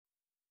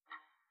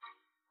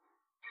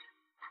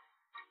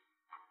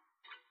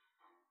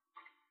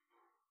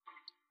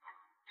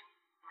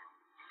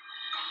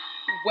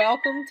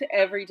Welcome to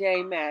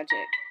Everyday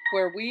Magic,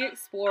 where we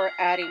explore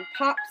adding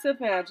pops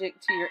of magic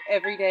to your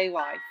everyday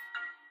life.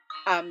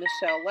 I'm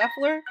Michelle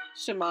Leffler,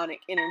 shamanic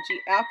energy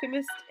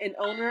alchemist and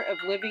owner of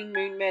Living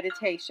Moon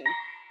Meditation,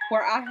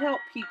 where I help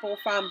people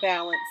find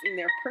balance in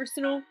their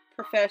personal,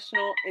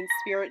 professional, and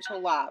spiritual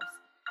lives.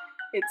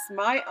 It's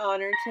my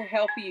honor to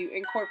help you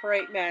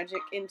incorporate magic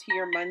into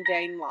your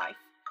mundane life.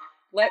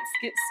 Let's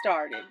get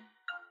started.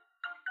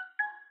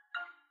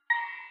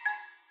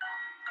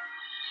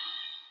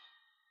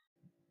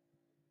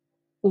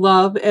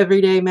 Love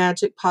Everyday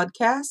Magic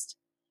podcast?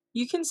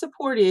 You can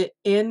support it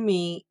and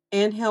me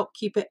and help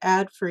keep it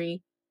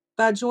ad-free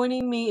by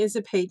joining me as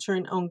a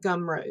patron on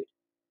Gumroad.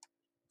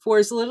 For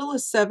as little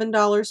as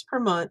 $7 per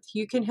month,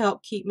 you can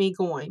help keep me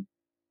going.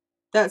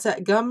 That's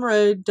at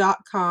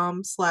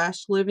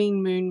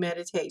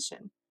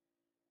gumroad.com/livingmoonmeditation.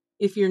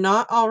 If you're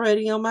not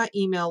already on my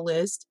email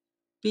list,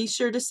 be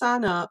sure to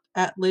sign up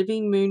at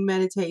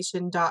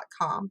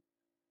livingmoonmeditation.com.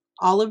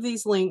 All of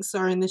these links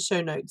are in the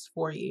show notes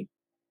for you.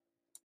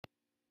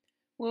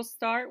 We'll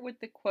start with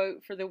the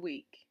quote for the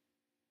week.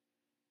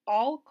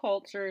 All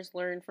cultures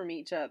learn from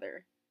each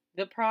other.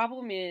 The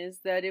problem is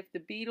that if the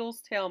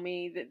Beatles tell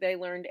me that they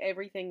learned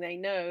everything they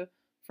know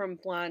from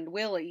Blind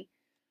Willie,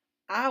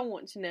 I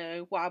want to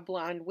know why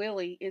Blind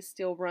Willie is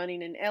still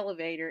running an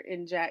elevator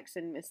in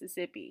Jackson,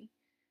 Mississippi.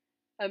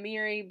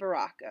 Amiri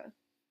Baraka.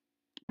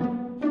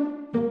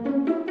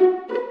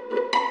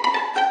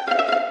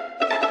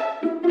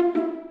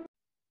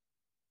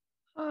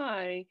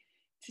 Hi.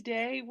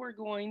 Today we're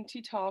going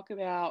to talk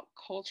about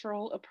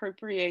cultural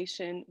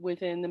appropriation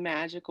within the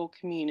magical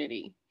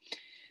community.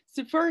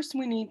 So first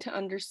we need to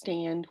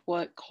understand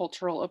what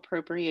cultural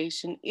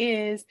appropriation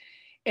is,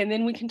 and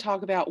then we can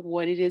talk about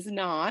what it is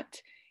not,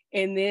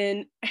 and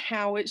then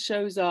how it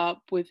shows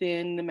up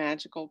within the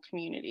magical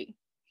community.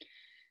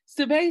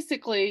 So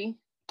basically,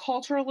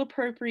 cultural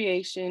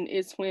appropriation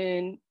is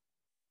when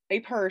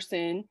a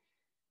person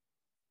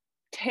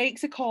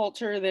takes a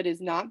culture that is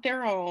not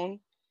their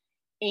own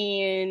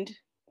and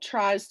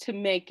tries to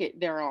make it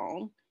their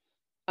own.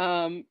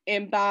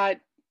 And by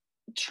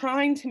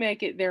trying to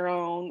make it their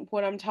own,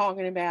 what I'm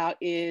talking about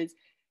is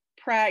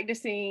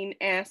practicing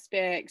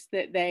aspects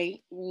that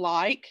they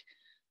like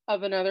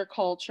of another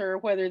culture,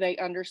 whether they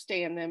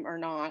understand them or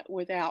not,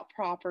 without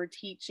proper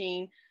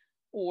teaching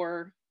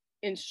or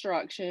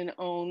instruction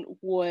on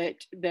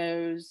what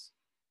those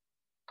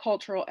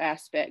cultural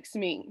aspects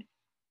mean.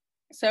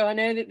 So I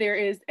know that there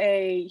is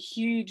a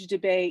huge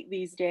debate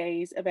these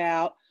days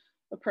about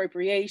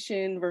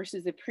appropriation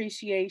versus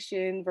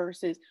appreciation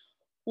versus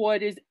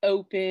what is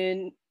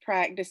open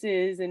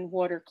practices and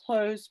what are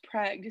closed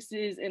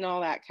practices and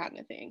all that kind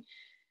of thing.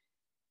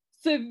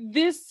 So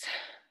this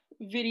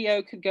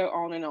video could go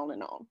on and on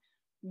and on,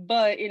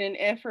 but in an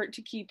effort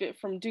to keep it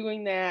from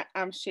doing that,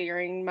 I'm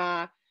sharing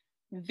my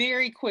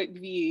very quick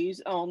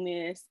views on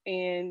this,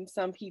 and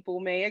some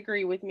people may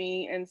agree with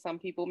me and some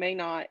people may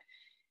not,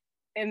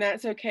 and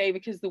that's okay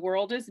because the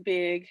world is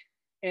big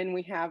and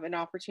we have an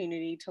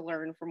opportunity to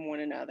learn from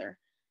one another.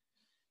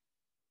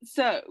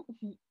 So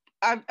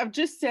I've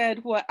just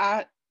said what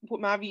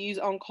my views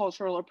on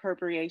cultural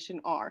appropriation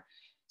are.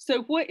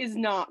 So what is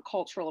not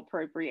cultural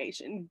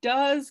appropriation?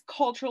 Does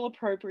cultural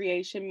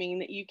appropriation mean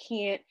that you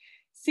can't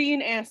see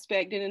an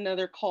aspect in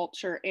another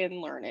culture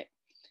and learn it?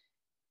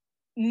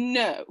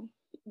 No,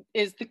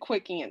 is the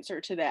quick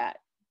answer to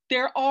that.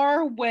 There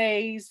are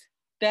ways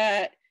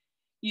that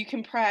you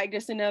can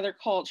practice another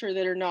culture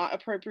that are not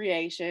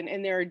appropriation,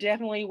 and there are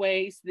definitely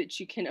ways that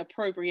you can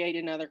appropriate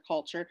another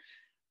culture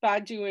by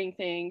doing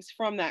things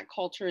from that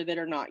culture that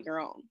are not your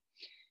own.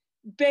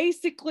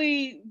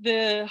 Basically,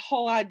 the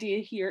whole idea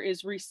here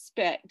is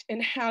respect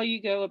and how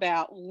you go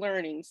about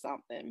learning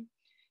something.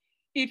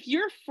 If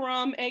you're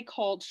from a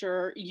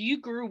culture,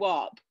 you grew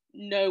up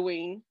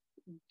knowing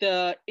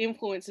the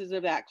influences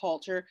of that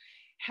culture,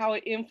 how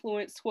it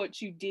influenced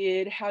what you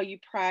did, how you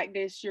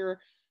practice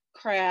your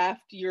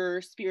craft,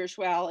 your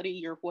spirituality,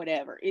 your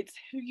whatever. It's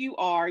who you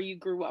are, you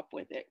grew up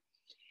with it.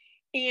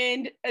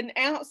 And an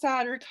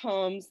outsider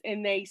comes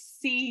and they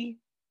see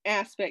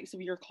aspects of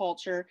your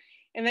culture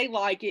and they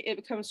like it, it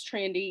becomes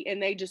trendy,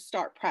 and they just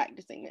start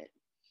practicing it.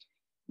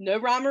 No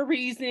rhyme or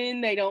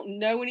reason, they don't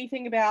know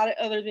anything about it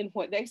other than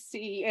what they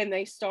see, and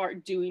they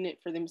start doing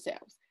it for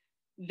themselves.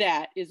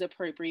 That is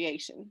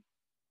appropriation.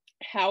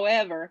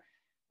 However,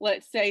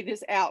 let's say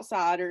this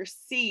outsider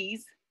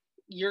sees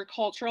your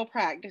cultural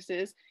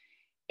practices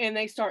and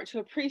they start to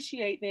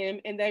appreciate them,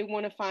 and they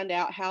want to find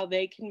out how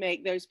they can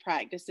make those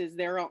practices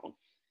their own.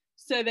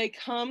 So they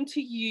come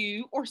to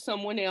you or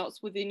someone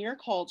else within your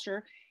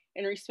culture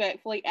and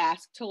respectfully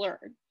ask to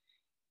learn.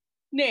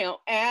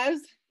 Now,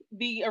 as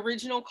the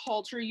original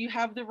culture, you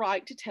have the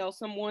right to tell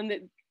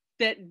someone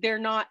that they're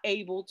not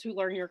able to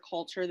learn your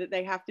culture, that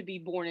they have to be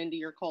born into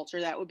your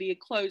culture. That would be a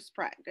closed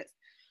practice.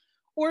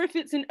 Or if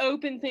it's an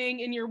open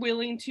thing and you're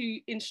willing to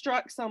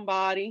instruct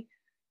somebody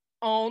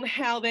on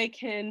how they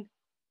can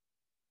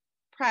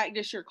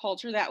practice your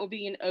culture, that would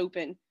be an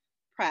open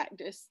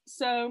practice.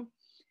 So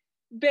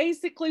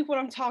basically what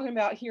I'm talking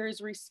about here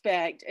is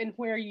respect and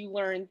where you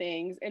learn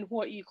things and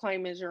what you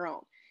claim as your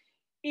own.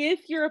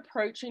 If you're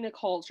approaching a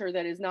culture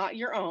that is not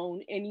your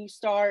own and you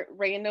start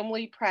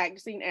randomly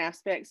practicing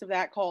aspects of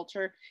that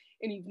culture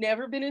and you've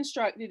never been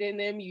instructed in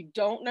them, you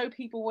don't know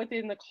people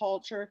within the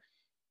culture,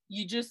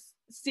 you just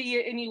see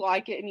it and you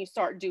like it and you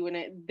start doing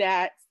it,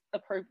 that's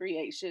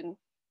appropriation,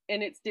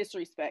 and it's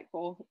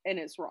disrespectful and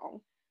it's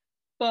wrong.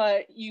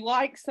 But you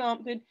like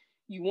something,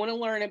 you want to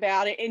learn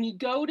about it, and you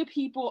go to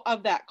people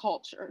of that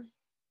culture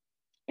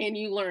and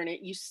you learn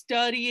it, you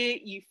study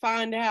it, you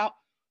find out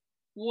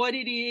what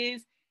it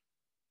is,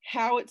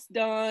 how it's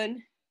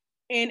done,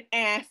 and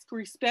ask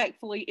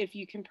respectfully if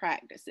you can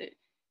practice it.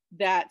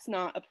 That's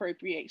not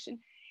appropriation.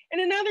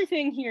 And another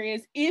thing here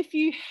is if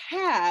you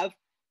have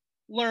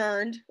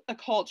learned a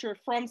culture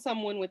from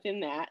someone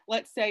within that,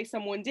 let's say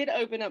someone did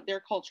open up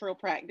their cultural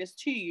practice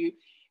to you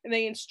and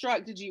they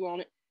instructed you on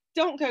it,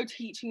 don't go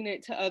teaching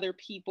it to other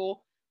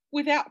people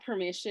without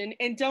permission,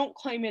 and don't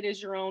claim it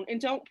as your own, and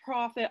don't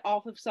profit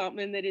off of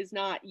something that is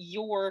not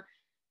your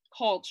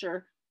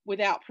culture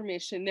without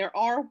permission. There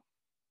are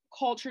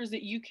cultures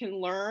that you can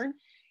learn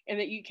and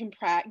that you can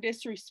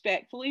practice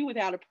respectfully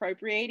without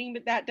appropriating,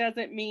 but that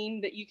doesn't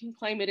mean that you can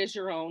claim it as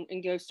your own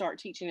and go start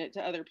teaching it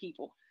to other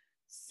people.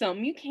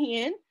 Some you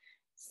can,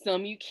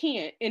 some you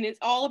can't. And it's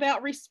all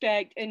about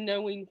respect and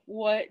knowing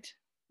what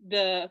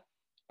the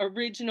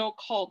original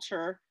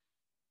culture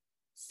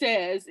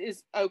says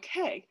is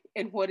okay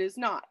and what is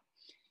not.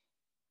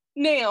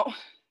 Now,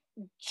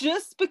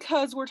 just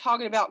because we're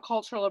talking about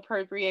cultural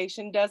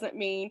appropriation doesn't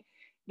mean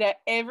that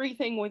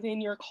everything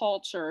within your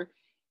culture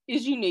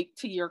is unique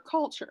to your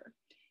culture.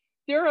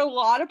 There are a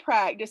lot of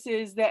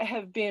practices that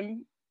have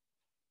been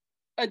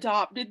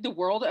adopted the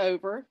world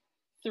over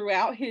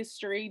throughout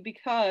history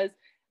because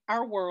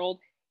our world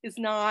is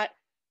not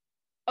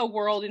a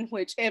world in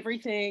which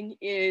everything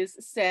is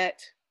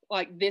set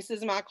like this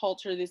is my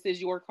culture, this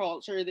is your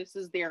culture, this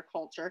is their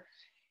culture.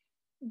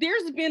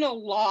 There's been a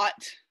lot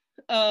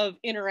of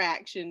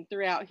interaction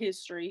throughout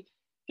history,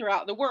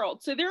 throughout the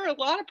world. So there are a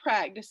lot of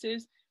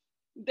practices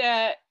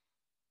that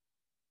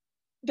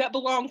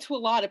belong to a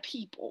lot of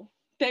people.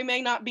 They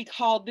may not be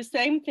called the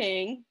same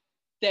thing,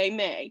 they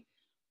may.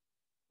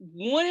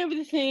 One of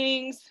the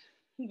things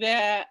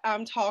that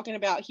I'm talking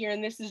about here,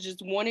 and this is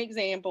just one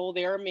example,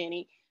 there are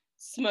many,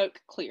 smoke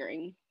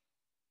clearing.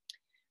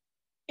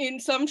 In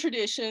some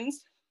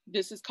traditions,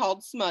 this is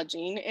called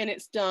smudging, and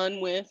it's done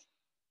with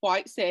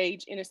white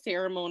sage in a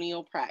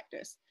ceremonial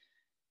practice.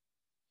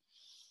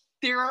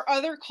 There are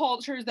other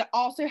cultures that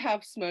also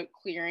have smoke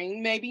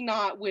clearing, maybe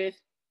not with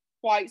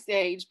white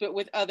sage, but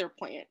with other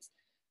plants.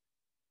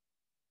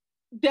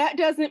 That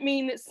doesn't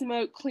mean that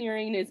smoke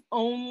clearing is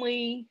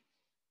only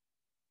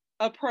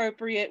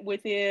appropriate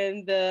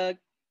within the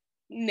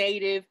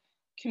native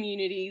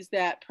communities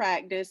that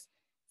practice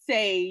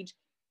sage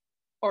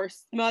or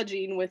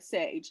smudging with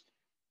sage.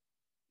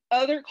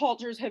 Other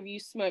cultures have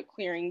used smoke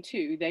clearing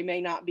too. They may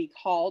not be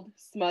called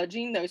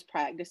smudging. Those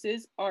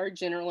practices are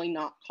generally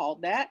not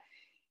called that,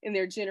 and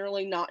they're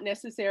generally not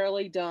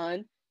necessarily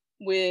done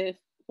with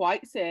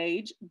white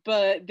sage,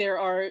 but there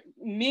are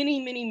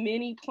many, many,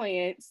 many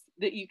plants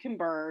that you can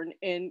burn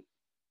and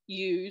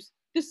use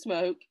the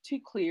smoke to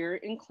clear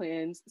and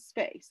cleanse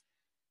space,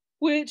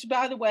 which,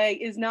 by the way,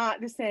 is not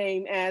the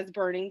same as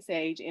burning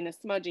sage in a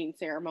smudging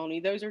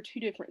ceremony. Those are two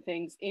different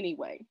things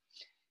anyway.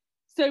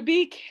 So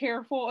be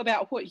careful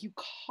about what you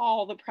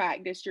call the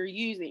practice you're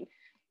using.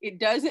 It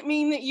doesn't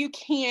mean that you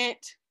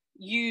can't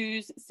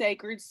use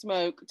sacred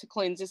smoke to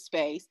cleanse a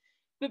space,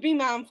 but be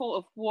mindful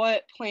of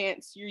what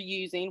plants you're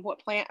using,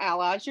 what plant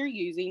allies you're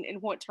using,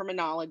 and what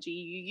terminology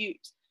you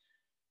use.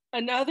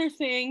 Another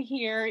thing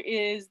here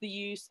is the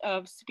use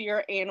of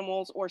spirit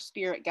animals or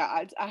spirit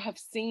guides. I have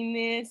seen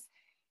this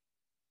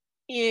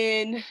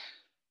in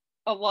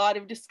a lot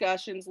of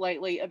discussions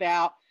lately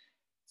about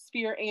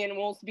spirit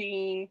animals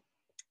being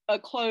a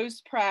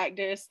closed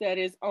practice that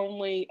is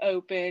only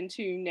open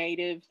to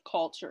native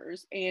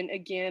cultures. And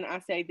again, I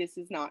say this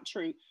is not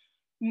true.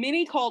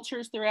 Many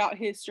cultures throughout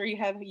history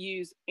have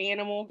used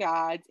animal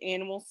guides,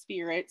 animal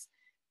spirits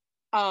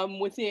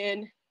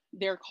within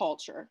their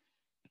culture.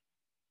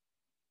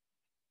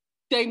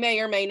 They may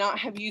or may not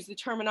have used the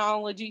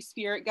terminology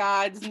spirit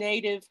guides.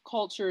 Native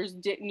cultures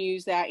didn't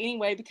use that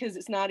anyway because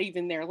it's not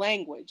even their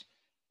language.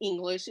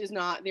 English is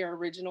not their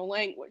original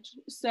language.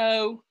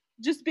 So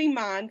just be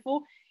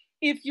mindful.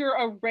 If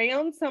you're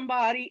around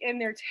somebody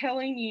and they're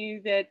telling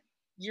you that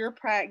your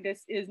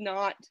practice is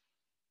not,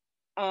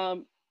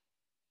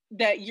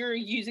 that you're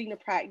using the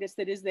practice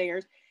that is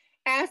theirs,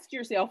 ask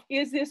yourself,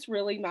 is this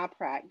really my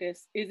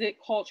practice? Is it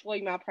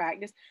culturally my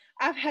practice?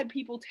 I've had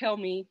people tell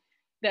me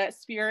that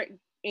spirit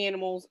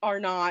animals are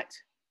not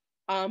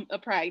a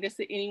practice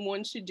that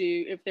anyone should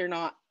do if they're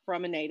not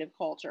from a native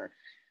culture.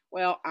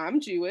 Well, I'm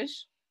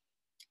Jewish,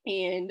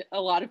 and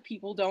a lot of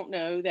people don't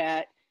know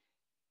that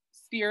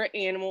spirit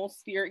animals,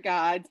 spirit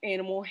guides,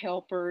 animal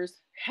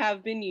helpers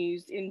have been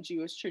used in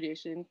Jewish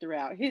tradition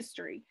throughout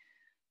history.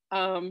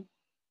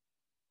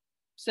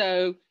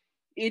 So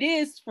it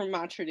is from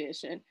my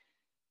tradition.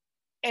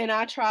 And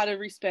I try to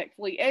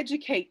respectfully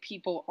educate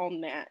people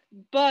on that.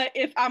 But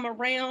if I'm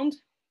around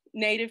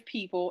Native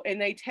people and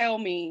they tell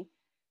me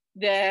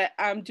that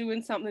I'm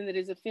doing something that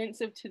is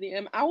offensive to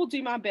them, I will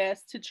do my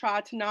best to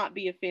try to not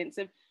be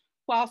offensive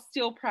while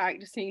still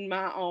practicing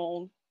my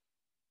own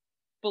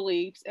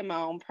beliefs and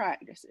my own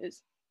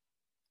practices.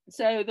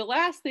 So, the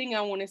last thing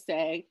I want to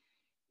say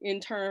in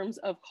terms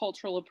of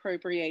cultural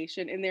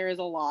appropriation, and there is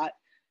a lot,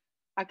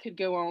 I could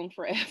go on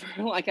forever.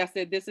 Like I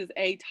said, this is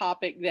a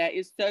topic that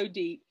is so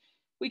deep,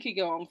 we could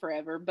go on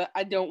forever, but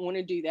I don't want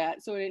to do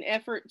that. So, in an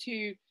effort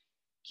to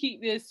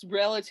keep this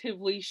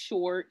relatively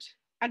short,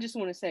 I just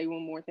want to say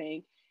one more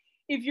thing.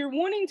 If you're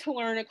wanting to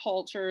learn a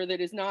culture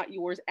that is not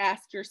yours,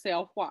 ask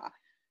yourself why.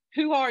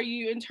 Who are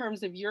you in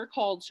terms of your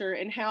culture,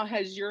 and how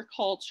has your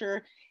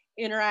culture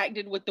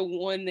interacted with the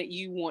one that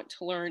you want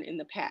to learn in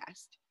the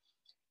past?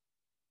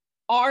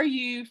 Are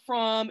you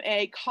from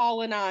a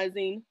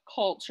colonizing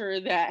culture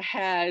that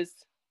has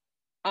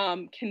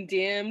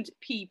condemned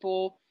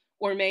people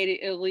or made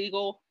it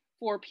illegal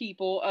for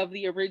people of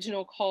the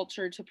original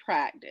culture to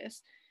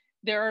practice?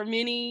 There are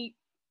many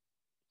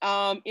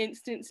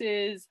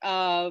instances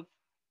of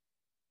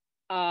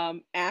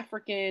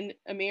African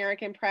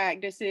American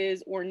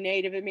practices or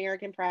Native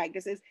American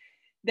practices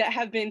that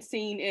have been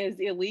seen as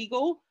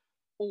illegal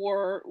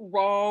or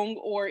wrong,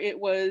 or it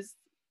was,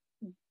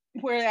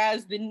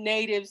 whereas the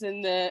natives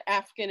and the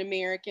African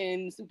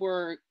Americans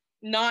were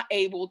not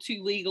able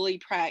to legally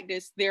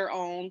practice their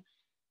own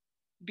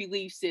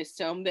belief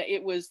system, that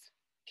it was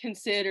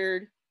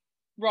considered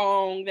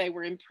wrong, they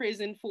were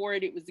imprisoned for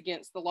it, it was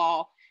against the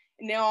law.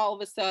 And now all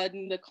of a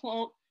sudden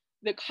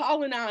the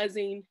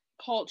colonizing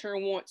culture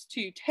wants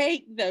to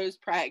take those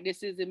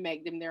practices and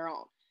make them their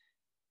own.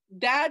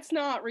 That's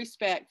not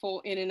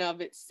respectful in and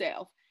of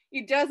itself.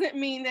 It doesn't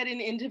mean that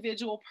an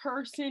individual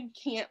person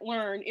can't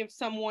learn if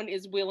someone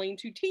is willing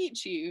to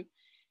teach you.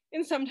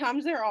 And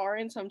sometimes there are,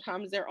 and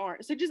sometimes there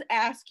aren't. So just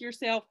ask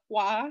yourself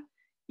why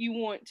you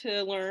want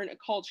to learn a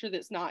culture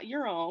that's not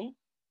your own.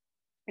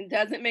 It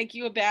doesn't make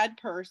you a bad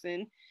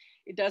person.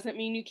 It doesn't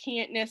mean you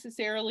can't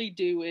necessarily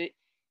do it.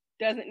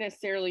 Doesn't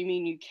necessarily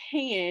mean you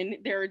can.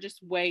 There are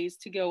just ways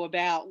to go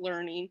about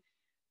learning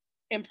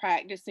and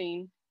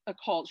practicing a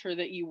culture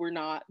that you were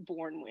not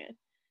born with.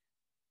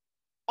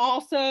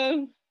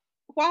 Also,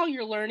 while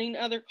you're learning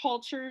other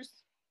cultures,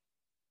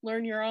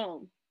 learn your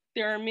own.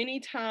 There are many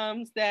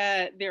times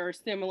that there are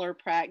similar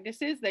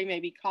practices. They may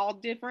be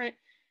called different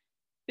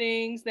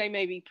things, they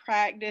may be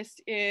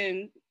practiced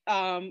in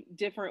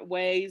different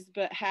ways,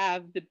 but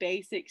have the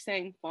basic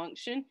same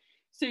function.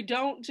 So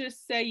don't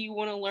just say you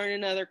want to learn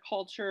another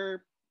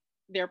culture,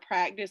 their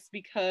practice,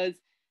 because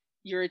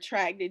you're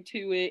attracted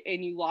to it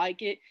and you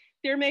like it.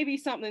 There may be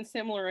something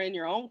similar in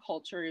your own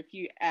culture if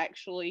you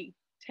actually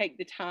take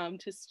the time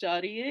to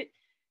study it.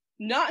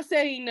 Not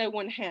saying no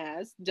one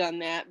has done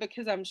that,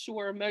 because I'm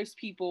sure most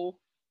people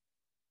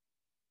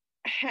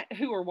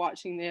who are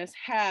watching this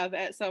have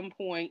at some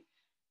point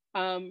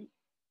um,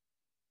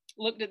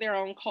 looked at their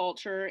own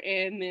culture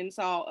and then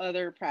saw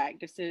other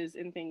practices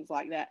and things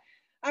like that.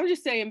 I'm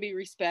just saying be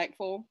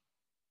respectful.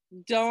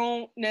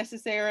 Don't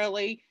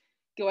necessarily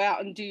go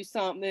out and do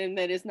something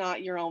that is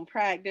not your own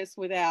practice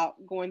without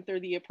going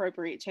through the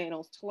appropriate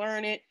channels to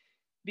learn it.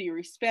 Be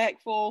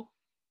respectful.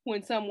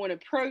 When someone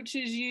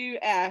approaches you,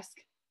 ask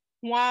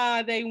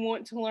why they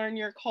want to learn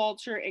your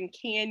culture, and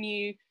can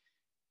you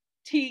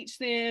teach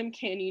them?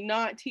 Can you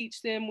not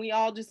teach them? We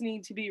all just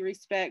need to be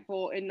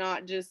respectful and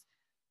not just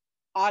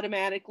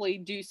automatically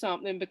do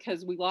something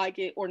because we like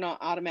it, or not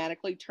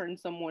automatically turn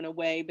someone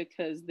away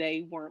because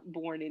they weren't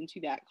born into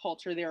that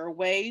culture. There are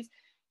ways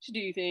to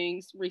do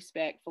things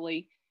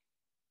respectfully.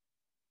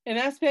 And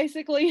that's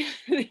basically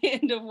the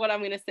end of what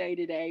I'm going to say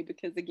today,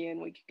 because again,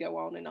 we could go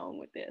on and on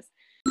with this.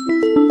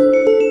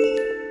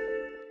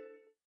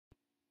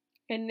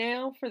 And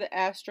now for the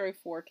astro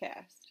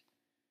forecast.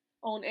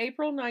 On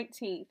April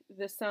 19th,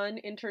 the sun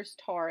enters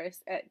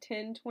Taurus at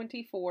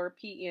 10:24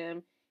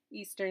 p.m.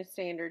 Eastern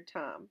Standard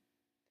Time.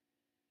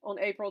 On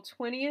April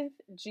 20th,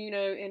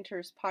 Juno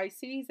enters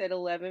Pisces at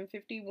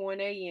 11:51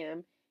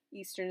 a.m.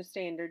 Eastern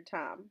Standard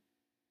Time.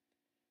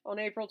 On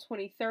April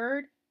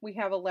 23rd, we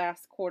have a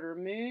last quarter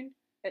moon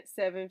at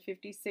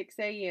 7:56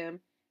 a.m.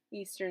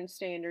 Eastern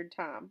Standard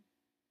Time.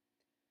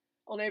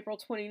 On April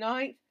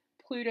 29th,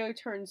 Pluto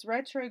turns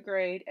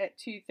retrograde at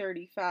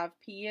 2:35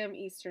 p.m.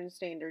 Eastern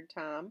Standard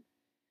Time.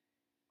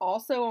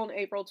 Also on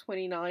April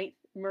 29th,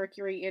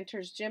 Mercury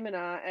enters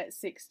Gemini at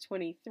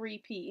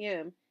 6:23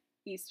 p.m.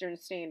 Eastern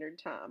Standard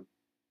Time.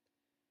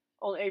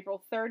 On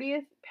April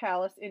 30th,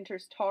 Pallas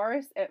enters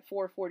Taurus at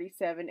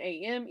 4:47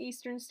 a.m.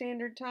 Eastern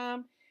Standard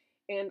Time.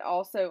 And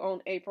also on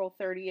April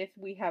 30th,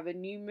 we have a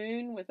new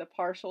moon with a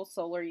partial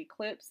solar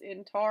eclipse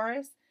in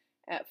Taurus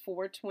at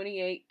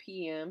 4:28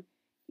 p.m.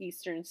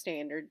 Eastern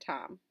Standard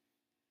Time.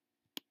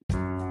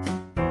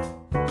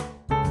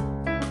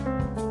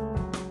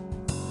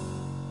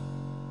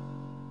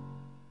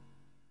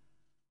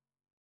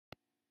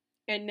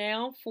 And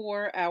now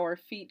for our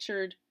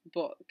featured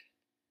book.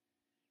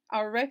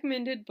 Our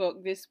recommended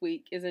book this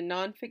week is a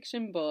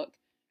nonfiction book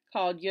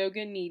called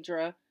Yoga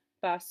Nidra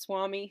by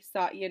Swami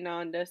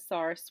Satyananda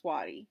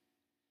Saraswati.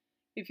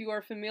 If you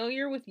are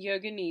familiar with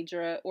Yoga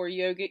Nidra or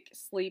yogic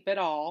sleep at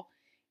all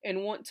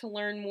and want to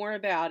learn more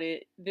about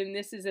it, then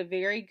this is a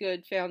very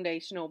good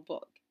foundational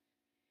book.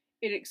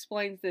 It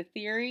explains the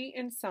theory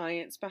and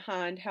science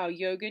behind how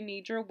Yoga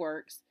Nidra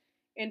works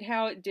and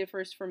how it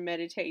differs from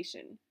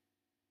meditation.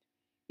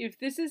 If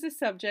this is a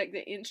subject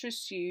that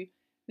interests you,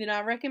 then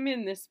I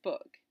recommend this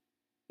book.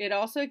 It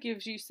also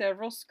gives you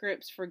several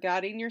scripts for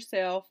guiding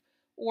yourself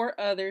or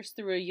others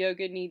through a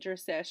Yoga Nidra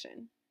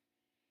session.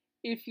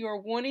 If you are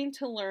wanting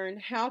to learn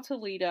how to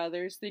lead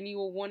others, then you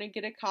will want to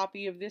get a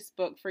copy of this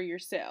book for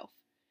yourself.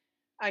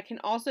 I can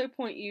also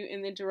point you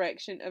in the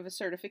direction of a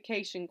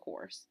certification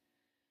course.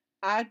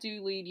 I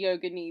do lead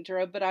Yoga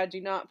Nidra, but I do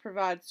not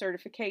provide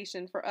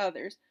certification for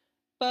others,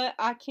 but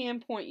I can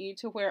point you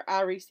to where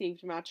I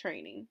received my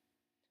training.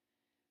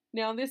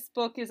 Now, this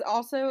book is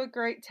also a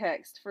great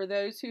text for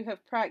those who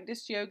have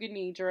practiced Yoga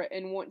Nidra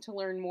and want to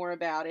learn more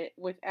about it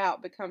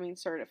without becoming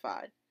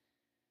certified.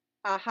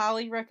 I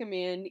highly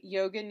recommend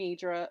Yoga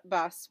Nidra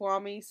by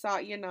Swami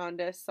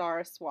Satyananda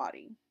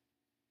Saraswati.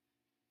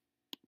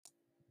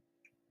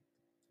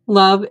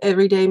 Love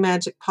Everyday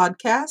Magic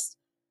Podcast?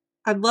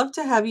 I'd love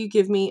to have you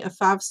give me a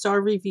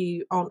 5-star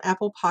review on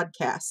Apple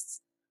Podcasts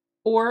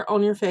or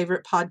on your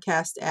favorite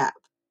podcast app.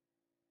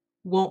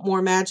 Want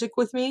more magic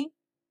with me?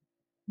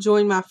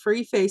 Join my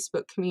free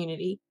Facebook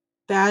community,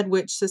 Bad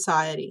Witch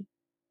Society.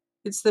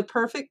 It's the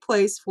perfect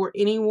place for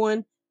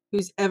anyone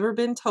who's ever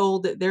been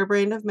told that their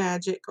brand of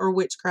magic or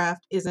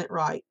witchcraft isn't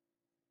right.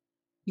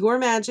 Your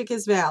magic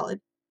is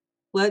valid.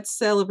 Let's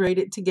celebrate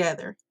it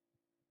together.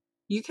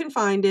 You can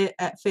find it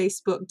at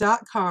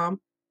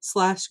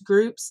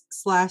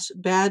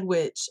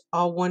facebook.com/groups/badwitch,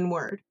 all one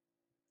word.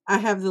 I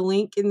have the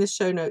link in the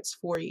show notes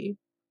for you.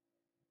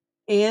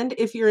 And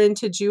if you're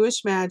into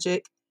Jewish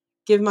magic,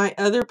 give my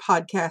other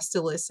podcast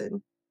a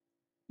listen.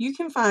 You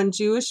can find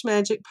Jewish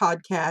Magic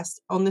Podcast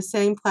on the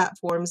same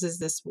platforms as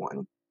this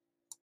one.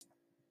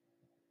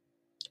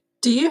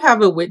 Do you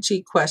have a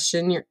witchy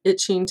question you're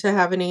itching to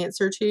have an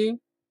answer to?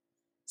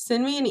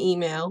 Send me an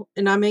email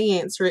and I may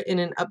answer it in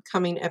an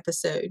upcoming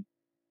episode.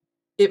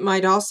 It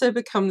might also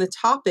become the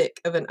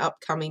topic of an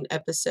upcoming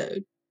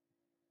episode.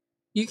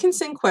 You can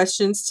send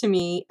questions to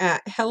me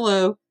at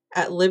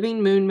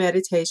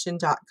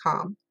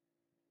hello@livingmoonmeditation.com.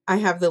 I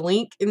have the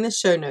link in the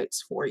show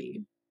notes for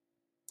you.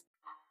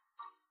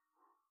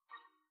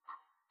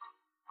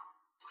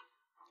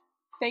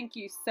 Thank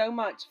you so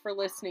much for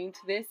listening to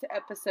this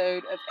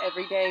episode of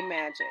Everyday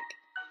Magic.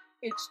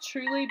 It's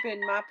truly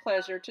been my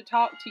pleasure to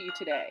talk to you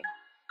today.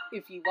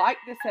 If you like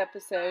this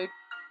episode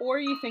or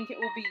you think it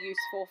will be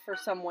useful for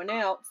someone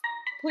else,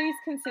 please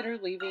consider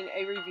leaving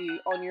a review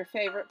on your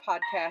favorite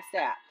podcast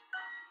app.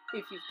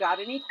 If you've got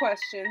any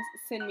questions,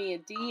 send me a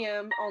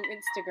DM on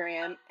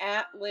Instagram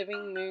at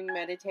Living Moon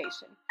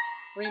Meditation.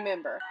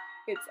 Remember,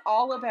 it's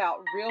all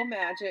about real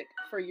magic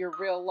for your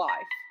real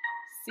life.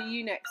 See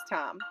you next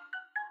time.